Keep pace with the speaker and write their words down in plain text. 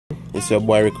It's your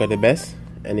boy rickodebest,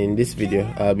 and in this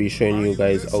video I'll be showing you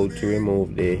guys how to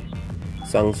remove the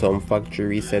Samsung factory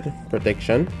reset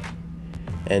protection.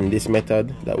 And this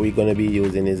method that we're going to be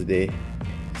using is the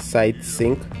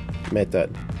SideSync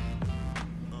method.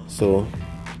 So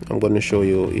I'm going to show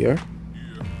you here.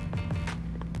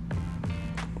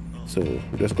 So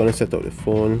I'm just going to set up the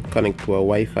phone, connect to a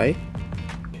Wi-Fi.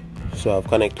 So I've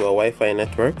connected to a Wi-Fi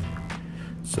network.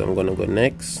 So I'm going to go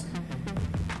next,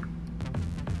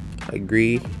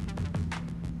 agree,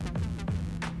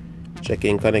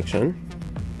 checking connection.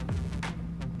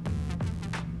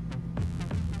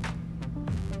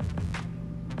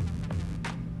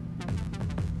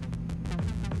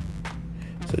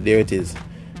 So there it is.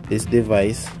 This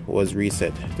device was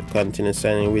reset to continue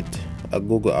signing with a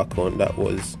Google account that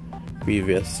was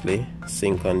previously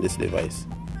synced on this device.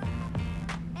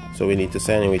 So we need to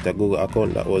sign in with a Google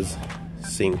account that was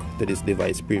synced to this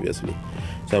device previously.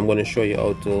 So I'm going to show you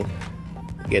how to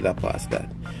get past that.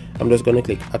 I'm just going to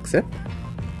click accept,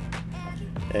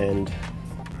 and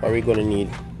we're going to need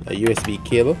a USB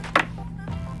cable.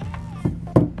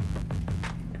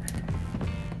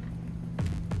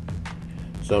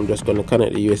 So I'm just going to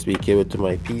connect the USB cable to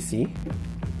my PC,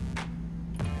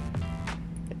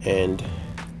 and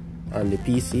on the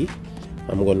PC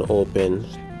I'm going to open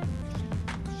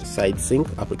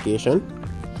SideSync application.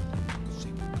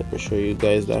 Let me show you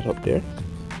guys that up there.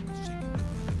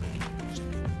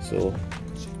 So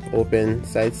open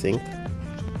SideSync,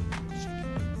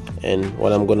 and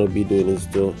what I'm going to be doing is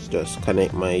to just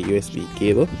connect my USB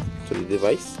cable to the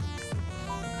device.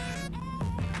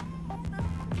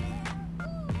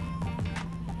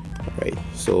 Alright,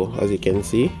 so as you can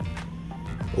see,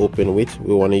 open with,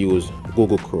 we want to use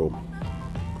Google Chrome.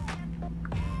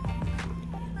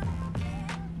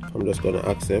 I'm just going to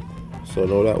accept. So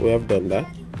now that we have done that,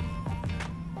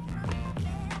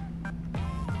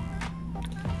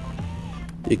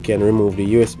 you can remove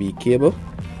the USB cable.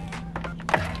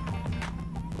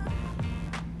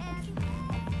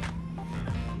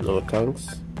 No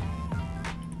thanks.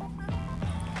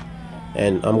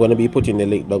 And I'm going to be putting the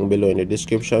link down below in the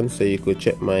description, so you could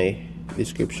check my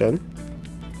description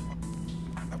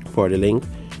for the link.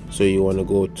 So you want to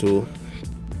go to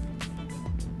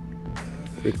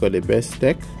rickodebest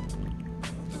tech,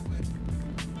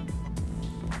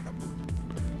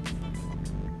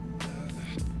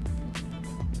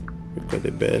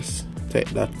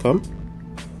 rickodebesttech.com.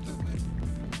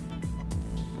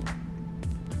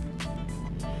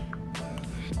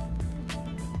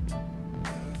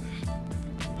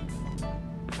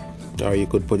 Or you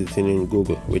could put it in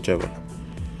Google, whichever.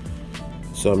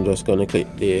 So I'm just gonna click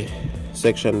the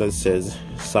section that says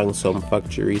Samsung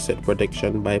factory reset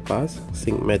protection bypass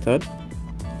sync method.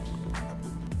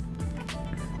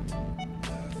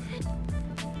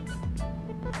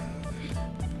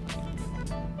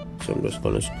 So I'm just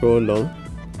gonna scroll down.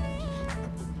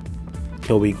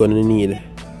 Now we're gonna need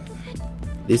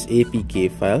this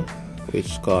APK file, which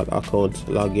is called account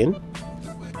login.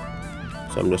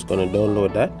 So I'm just gonna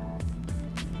download that.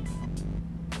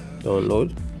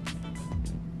 Download.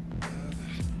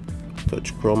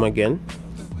 Touch Chrome again.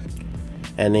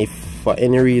 And if for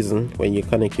any reason when you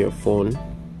connect your phone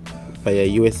via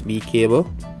USB cable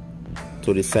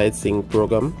to the SideSync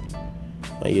program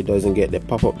and it doesn't get the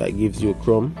pop-up that gives you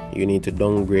Chrome, you need to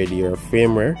downgrade your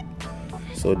firmware.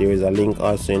 So there is a link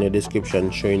also in the description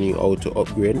showing you how to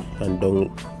upgrade and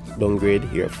downgrade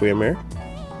your firmware.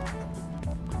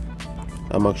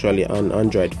 I'm actually on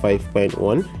Android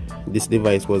 5.1. This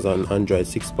device was on Android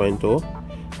 6.0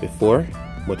 before,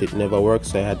 but it never worked,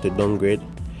 so I had to downgrade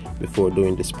before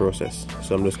doing this process.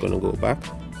 So I'm just going to go back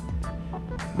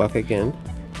again,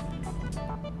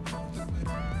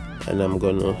 and I'm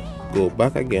going to go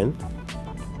back again,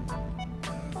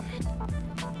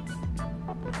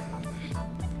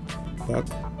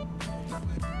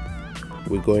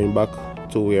 we're going back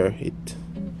to where it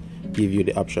gives you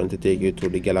the option to take you to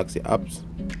the Galaxy apps.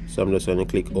 So I'm just going to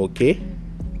click OK,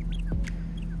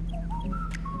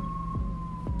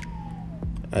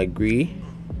 agree,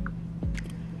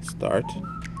 start,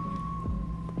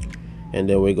 and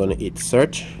then we're going to hit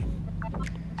search,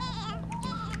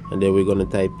 and then we're going to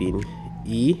type in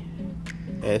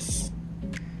ES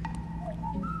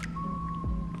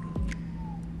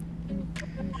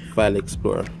File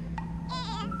Explorer.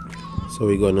 So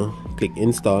we're going to click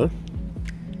install.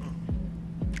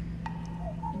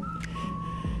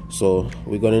 So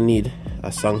we're going to need a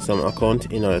Samsung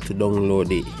account in order to download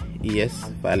the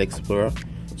ES File Explorer.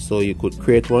 So you could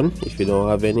create one if you don't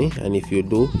have any, and if you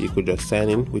do, you could just sign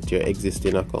in with your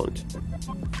existing account.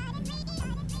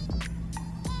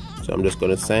 So I'm just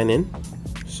going to sign in.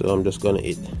 So I'm just gonna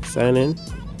hit sign in.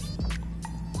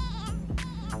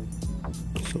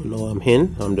 So now I'm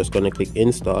in. I'm just gonna click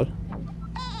install.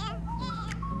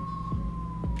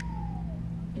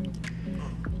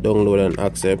 Download and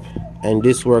accept. And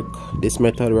this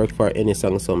method work for any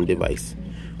Samsung device.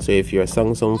 So if your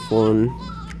Samsung phone,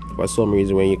 for some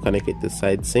reason when you connect it to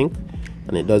SideSync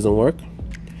and it doesn't work,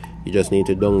 you just need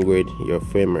to downgrade your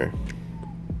firmware.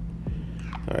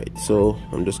 Alright, so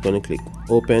I'm just gonna click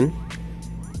open,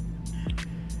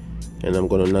 and I'm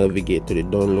gonna navigate to the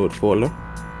download folder.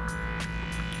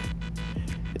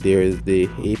 There is the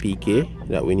APK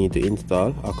that we need to install,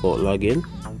 account login.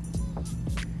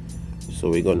 So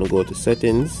we're gonna go to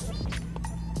settings,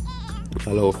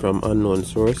 allow from unknown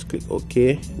source, click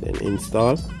OK, then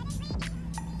install.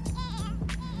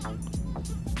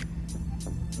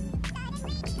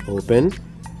 Open.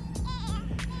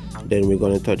 Then we're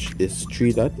going to touch this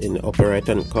three dot in the upper right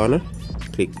hand corner,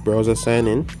 click browser sign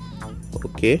in,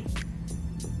 OK,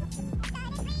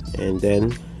 and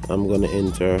then I'm going to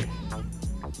enter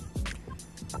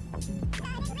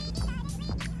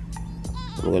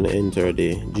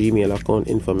the Gmail account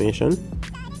information.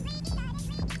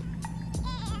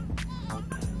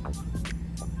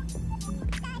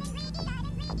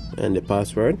 And the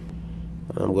password.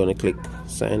 I'm going to click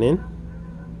sign in.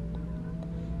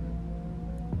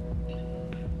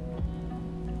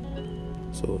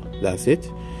 So that's it.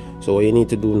 So what you need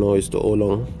to do now is to hold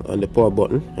on the power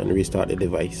button and restart the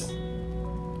device.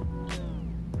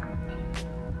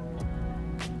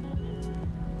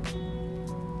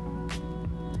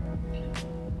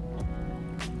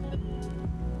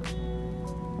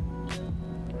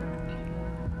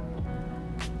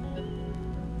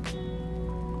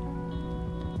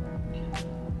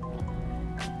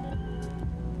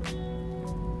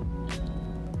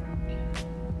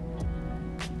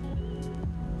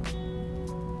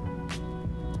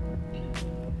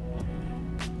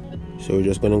 So we're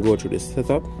just going to go through the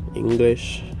setup,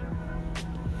 English,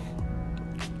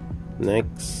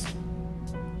 next,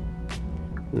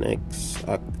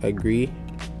 agree,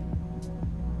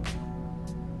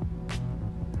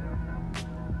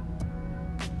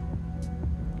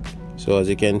 so as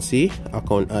you can see,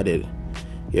 account added.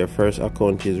 Your first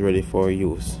account is ready for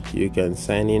use. You can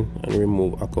sign in and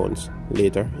remove accounts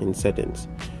later in settings.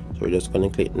 So we're just going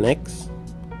to click next.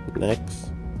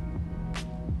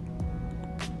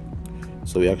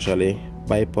 So we actually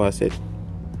bypass it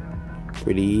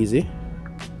pretty easy.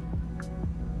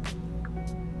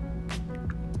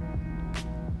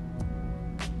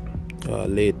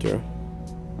 Later,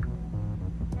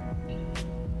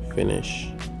 finish,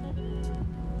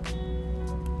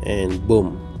 and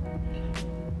boom.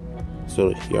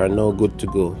 So you are now good to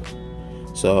go.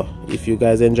 So if you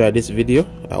guys enjoyed this video,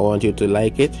 I want you to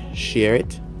like it, share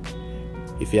it.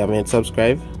 If you haven't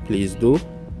subscribed, please do.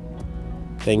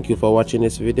 Thank you for watching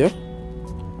this video.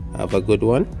 Have a good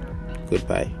one.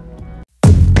 Goodbye.